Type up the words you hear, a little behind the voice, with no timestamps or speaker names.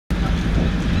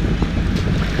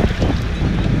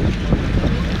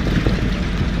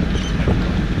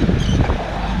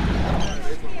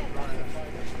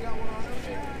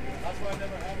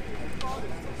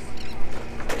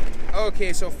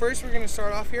Okay, so first we're gonna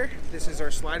start off here. This is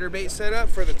our slider bait setup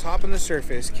for the top and the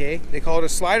surface, okay? They call it a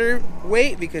slider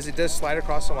weight because it does slide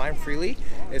across the line freely.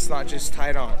 It's not just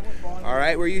tied on. All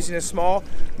right, we're using a small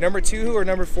number 2 or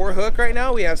number 4 hook right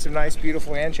now. We have some nice,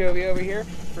 beautiful anchovy over here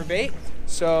for bait.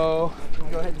 So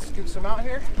go ahead and scoop some out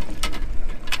here.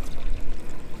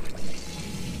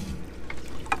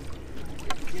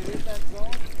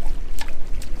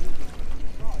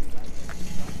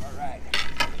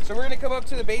 So we're going to come up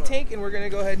to the bait tank and we're going to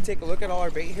go ahead and take a look at all our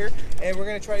bait here, and we're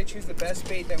going to try to choose the best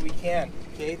bait that we can.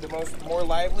 Okay, the more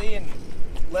lively and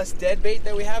less dead bait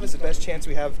that we have is the best chance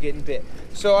we have of getting bit.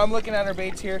 So I'm looking at our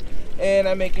baits here and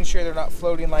I'm making sure they're not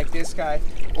floating like this guy,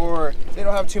 or they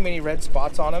don't have too many red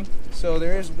spots on them. So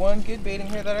there is one good bait in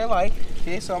here that I like.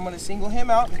 Okay, so I'm going to single him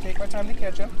out and take my time to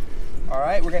catch him. All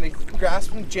right, we're going to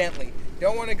grasp him gently.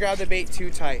 Don't want to grab the bait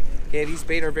too tight. Okay, these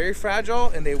bait are very fragile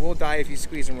and they will die if you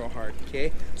squeeze them real hard.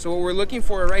 Okay, so what we're looking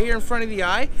for right here in front of the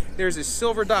eye, there's a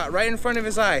silver dot right in front of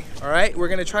his eye. All right, we're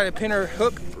gonna try to pin our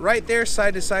hook right there,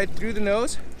 side to side through the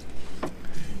nose,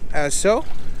 as so.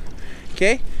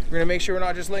 Okay, we're gonna make sure we're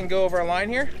not just letting go of our line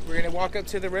here. We're gonna walk up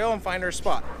to the rail and find our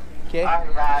spot. Okay. All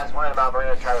right, guys, we're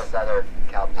gonna try this other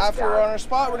kelp. After we're on our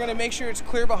spot, we're gonna make sure it's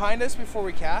clear behind us before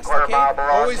we cast. Okay.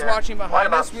 Always watching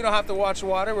behind us. We don't have to watch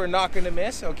water. We're not gonna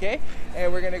miss. Okay.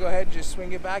 And we're gonna go ahead and just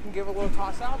swing it back and give it a little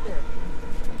toss out there.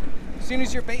 As soon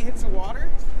as your bait hits the water,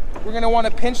 we're gonna want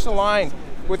to pinch the line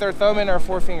with our thumb and our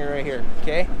forefinger right here.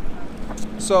 Okay.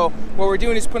 So what we're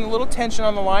doing is putting a little tension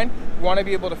on the line. We want to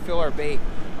be able to fill our bait.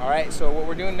 All right. So what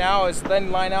we're doing now is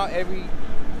letting line out every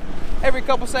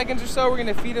couple seconds or so. We're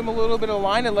gonna feed him a little bit of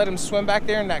line and let him swim back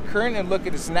there in that current and look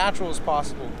as natural as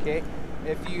possible, okay?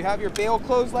 If you have your bail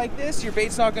closed like this, your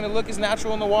bait's not gonna look as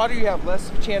natural in the water. You have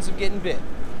less chance of getting bit,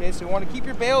 okay? So you wanna keep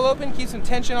your bail open, keep some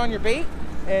tension on your bait,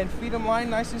 and feed him line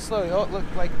nice and slowly. Oh, look,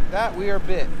 like that, we are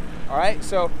bit. All right,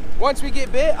 so once we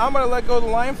get bit, I'm gonna let go of the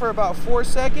line for about 4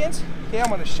 seconds. Okay, I'm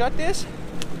gonna shut this.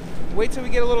 Wait till we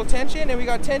get a little tension, and we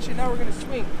got tension, now we're gonna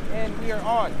swing, and we are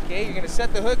on, okay? You're gonna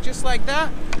set the hook just like that,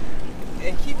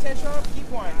 and keep tension on, keep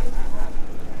winding.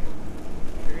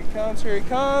 Here he comes, here he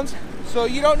comes. So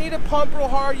you don't need to pump real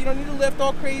hard, you don't need to lift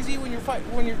all crazy when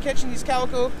you're catching these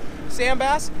calico sand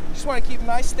bass. You just want to keep a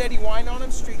nice steady wind on them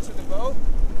straight to the boat.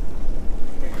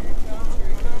 Here he comes, here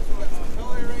he comes. We got some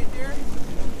color right there.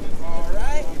 All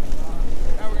right.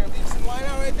 Now we're going to leave some line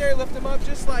out right there, lift them up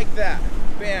just like that.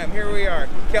 Bam, here we are.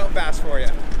 Kelp bass for you.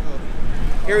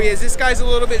 Here he is. This guy's a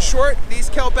little bit short.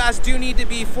 These kelp bass do need to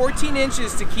be 14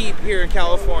 inches to keep here in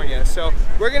California. So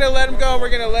we're going to let him go. We're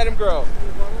going to let him grow.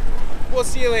 We'll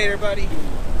see you later, buddy.